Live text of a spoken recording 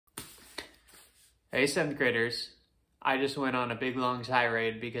Hey, 7th graders. I just went on a big long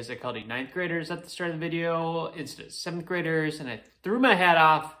tirade because I called you 9th graders at the start of the video instead of 7th graders, and I threw my hat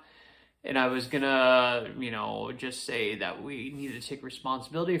off, and I was gonna, just say that we need to take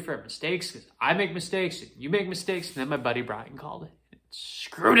responsibility for our mistakes because I make mistakes, and you make mistakes, and then my buddy Brian called it and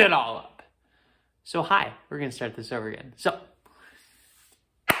screwed it all up. So hi, we're gonna start this over again. So,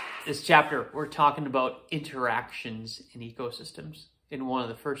 this chapter, we're talking about interactions in ecosystems, and one of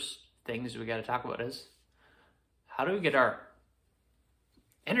the first things we got to talk about is how do we get our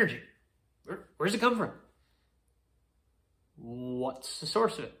energy? Where's it come from? What's the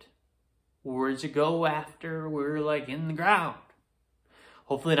source of it? Where does it go after we're like in the ground?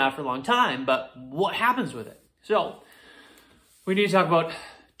 Hopefully not for a long time, but what happens with it? So we need to talk about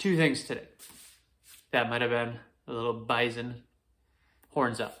two things today. That might have been a little bison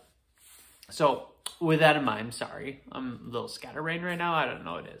horns up. So with that in mind, sorry, I'm a little scatterbrained right now. I don't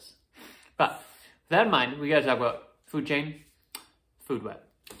know what it is. But with that in mind, we got to talk about food chain, food web.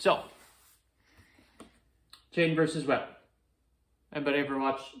 So, chain versus web. Anybody ever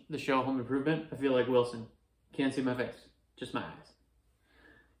watch the show Home Improvement? I feel like Wilson. Can't see my face, just my eyes.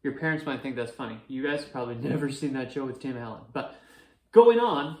 Your parents might think that's funny. You guys have probably never seen that show with Tim Allen. But going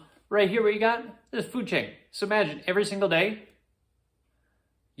on, right here, what you got? This food chain. So imagine every single day,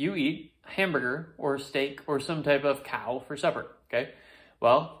 you eat a hamburger or a steak or some type of cow for supper, okay?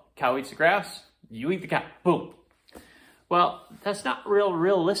 Well, cow eats the grass, you eat the cow, boom. Well, that's not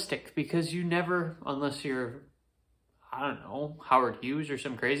realistic because you never, unless you're, I don't know, Howard Hughes or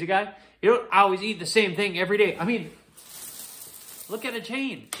some crazy guy, you don't always eat the same thing every day. I mean, look at a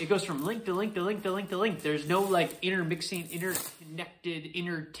chain. It goes from link to link to link to link to link. There's no like intermixing, interconnected,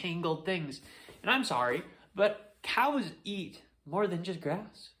 intertangled things. And I'm sorry, but cows eat more than just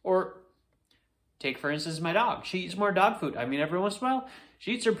grass. Or take, for instance, my dog. She eats more dog food. I mean, every once in a while,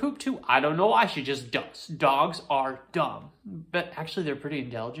 she eats her poop too. I don't know why, she just does. Dogs are dumb. But actually, they're pretty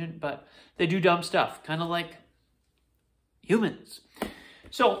intelligent, but they do dumb stuff. Kind of like humans.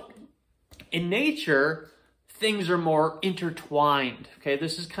 So, in nature, things are more intertwined. Okay,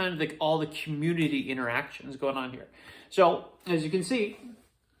 this is kind of like all the community interactions going on here. So, as you can see,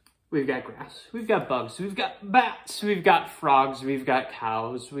 we've got grass, we've got bugs, we've got bats, we've got frogs, we've got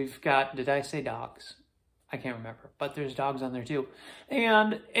cows, we've got, did I say dogs? I can't remember, but there's dogs on there too.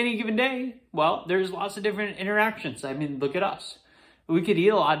 And any given day, well, there's lots of different interactions. I mean, look at us. We could eat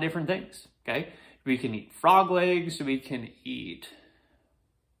a lot of different things, okay? We can eat frog legs, we can eat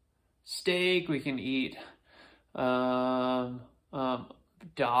steak, we can eat dog,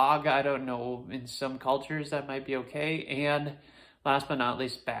 I don't know, in some cultures that might be okay, and last but not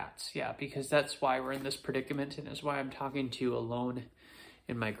least, bats. Yeah, because that's why we're in this predicament, and that's why I'm talking to you alone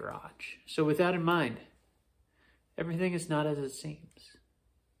in my garage. So with that in mind, everything is not as it seems.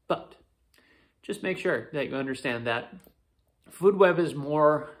 But just make sure that you understand that food web is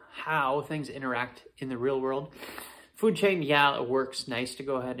more how things interact in the real world. Food chain, yeah, it works nice to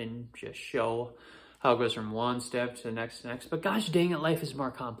go ahead and just show how it goes from one step to the next, but gosh dang it, life is more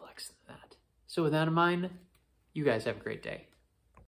complex than that. So with that in mind, you guys have a great day.